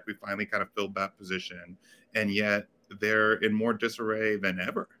prospect. We finally kind of filled that position, and yet they're in more disarray than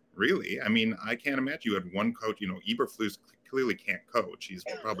ever. Really, I mean, I can't imagine. You had one coach, Eberflus clearly can't coach. He's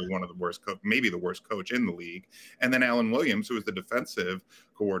probably one of the worst maybe the worst coach in the league. And then Alan Williams, who is the defensive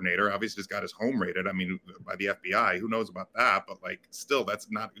coordinator, obviously just got his home rated. I mean, by the FBI, who knows about that? But still,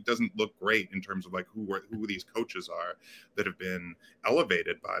 it doesn't look great in terms of who these coaches are that have been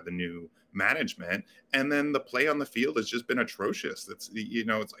elevated by the new management. And then the play on the field has just been atrocious.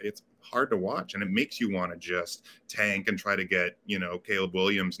 It's hard to watch, and it makes you want to just tank and try to get, Caleb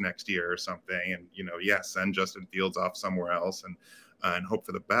Williams next year or something. And, send Justin Fields off somewhere else and hope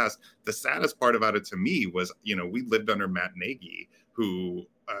for the best. The saddest part about it to me was, we lived under Matt Nagy, who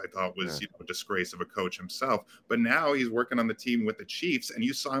I thought was a disgrace of a coach himself. But now he's working on the team with the Chiefs, and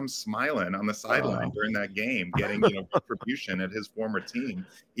you saw him smiling on the sideline during that game, getting retribution at his former team.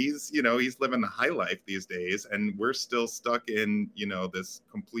 He's living the high life these days, and we're still stuck in this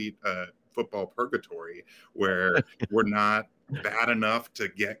complete football purgatory where we're not bad enough to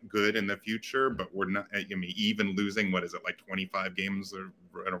get good in the future, but we're not. even losing 25 games in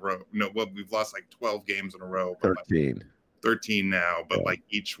a row. No, well, we've lost 12 games in a row. 13 now, but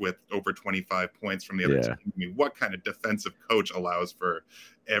each with over 25 points from the other team. I mean, what kind of defensive coach allows for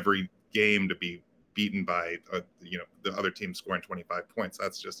every game to be beaten by the other team scoring 25 points?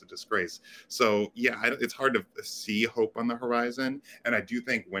 That's just a disgrace. So it's hard to see hope on the horizon. And I do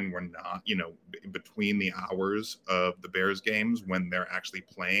think when we're not, between the hours of the Bears games, when they're actually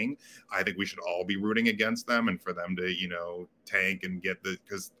playing, I think we should all be rooting against them and for them to tank and get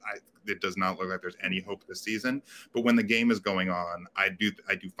because it does not look like there's any hope this season. But when the game is going on, I do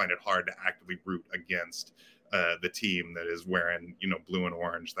find it hard to actively root against the team that is wearing, blue and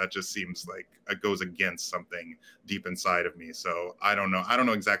orange. That just seems like it goes against something deep inside of me. So I don't know. I don't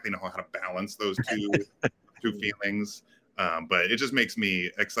exactly know how to balance those two feelings. But it just makes me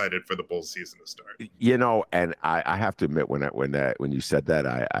excited for the Bulls season to start. And I have to admit when you said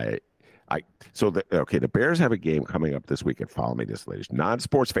that, the Bears have a game coming up this weekend. Follow me, this ladies.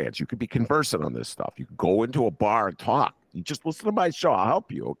 Non-sports fans, you could be conversing on this stuff. You could go into a bar and talk. You just listen to my show. I'll help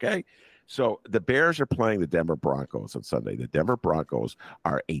you, okay? So the Bears are playing the Denver Broncos on Sunday. The Denver Broncos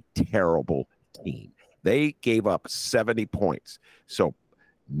are a terrible team. They gave up 70 points. So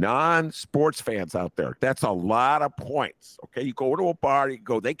non-sports fans out there, that's a lot of points. Okay, you go to a bar,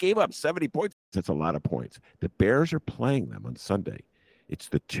 they gave up 70 points. That's a lot of points. The Bears are playing them on Sunday. It's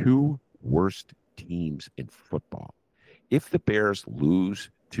the two worst teams in football. If the Bears lose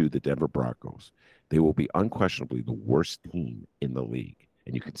to the Denver Broncos, they will be unquestionably the worst team in the league.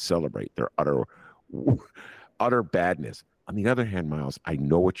 and you can celebrate their utter badness. On the other hand, Miles, I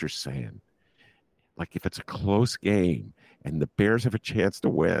know what you're saying. Like if it's a close game and the Bears have a chance to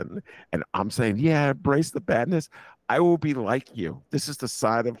win, and I'm saying, yeah, embrace the badness, I will be like you. This is the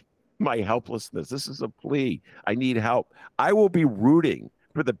side of my helplessness. This is a plea. I need help. I will be rooting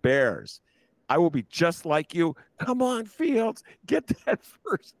for the Bears. I will be just like you. Come on, Fields, get that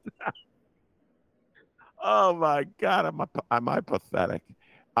first down. Oh my God, am I pathetic?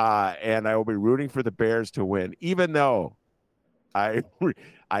 And I will be rooting for the Bears to win, even though I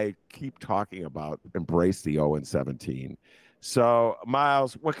keep talking about embrace the 0-17. So,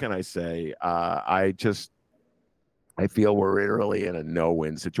 Miles, what can I say? I feel we're really in a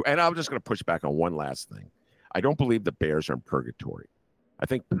no-win situation. And I'm just going to push back on one last thing. I don't believe the Bears are in purgatory. I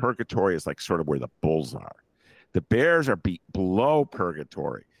think purgatory is like sort of where the Bulls are. The Bears are below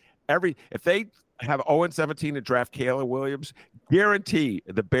purgatory. If they have 0-17 and draft Caleb Williams, guarantee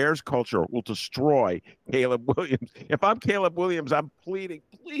the Bears culture will destroy Caleb Williams. If I'm Caleb Williams, I'm pleading,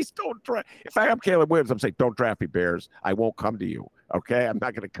 please don't draft. If I'm Caleb Williams, I'm saying, don't draft me, Bears. I won't come to you, okay? I'm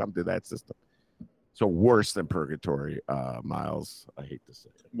not going to come to that system. So worse than purgatory, Miles. I hate to say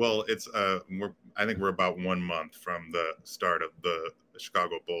it. Well, it's I think we're about 1 month from the start of the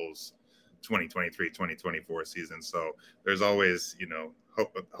Chicago Bulls 2023-2024 season. So there's always,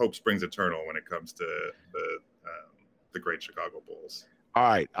 hope springs eternal when it comes to the great Chicago Bulls. All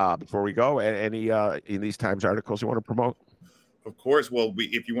right. Before we go, any in these Times articles you want to promote? Of course. Well,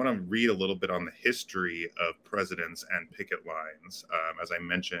 if you want to read a little bit on the history of presidents and picket lines, as I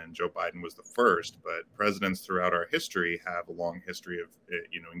mentioned, Joe Biden was the first, but presidents throughout our history have a long history of,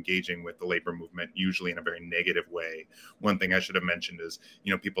 engaging with the labor movement, usually in a very negative way. One thing I should have mentioned is,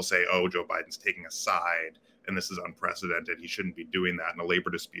 people say, oh, Joe Biden's taking a side, and this is unprecedented. He shouldn't be doing that in a labor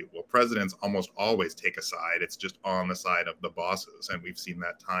dispute. Well, presidents almost always take a side. It's just on the side of the bosses. And we've seen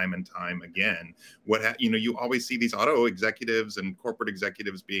that time and time again. You always see these auto executives and corporate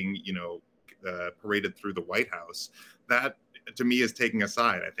executives being, paraded through the White House. That, to me, is taking a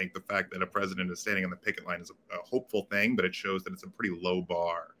side. I think the fact that a president is standing on the picket line is a hopeful thing, but it shows that it's a pretty low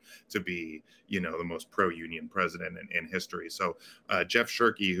bar to be, the most pro-union president in history. So Jeff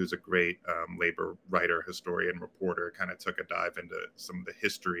Shirky, who's a great labor writer, historian, reporter, kind of took a dive into some of the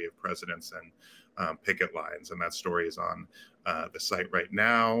history of presidents and picket lines. And that story is on the site right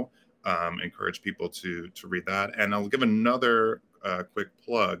now. Encourage people to read that. And I'll give another quick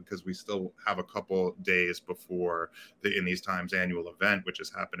plug, because we still have a couple days before the In These Times annual event, which is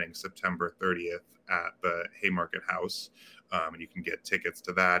happening September 30th at the Haymarket House. And you can get tickets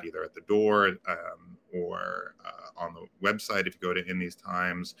to that either at the door or on the website. If you go to In These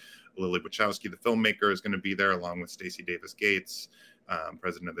Times, Lily Wachowski, the filmmaker, is going to be there along with Stacey Davis Gates,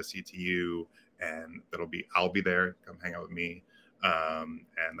 president of the CTU, and I'll be there. Come hang out with me.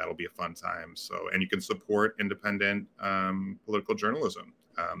 And that'll be a fun time. And you can support independent political journalism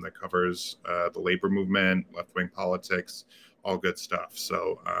that covers the labor movement, left-wing politics, all good stuff.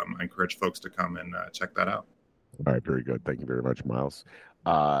 So I encourage folks to come and check that out. All right, very good. Thank you very much, Miles.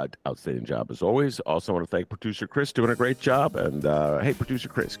 Outstanding job as always. Also want to thank producer Chris, doing a great job. And hey, producer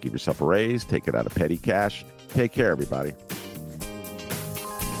Chris, give yourself a raise, take it out of petty cash. Take care, everybody.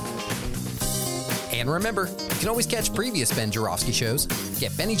 And remember, you can always catch previous Ben Joravsky shows,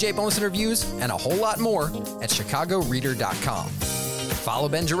 get Benny J bonus interviews, and a whole lot more at chicagoreader.com. Follow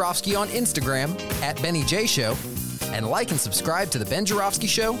Ben Joravsky on Instagram at Benny J Show, and like and subscribe to The Ben Joravsky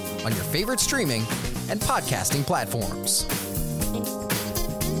Show on your favorite streaming and podcasting platforms.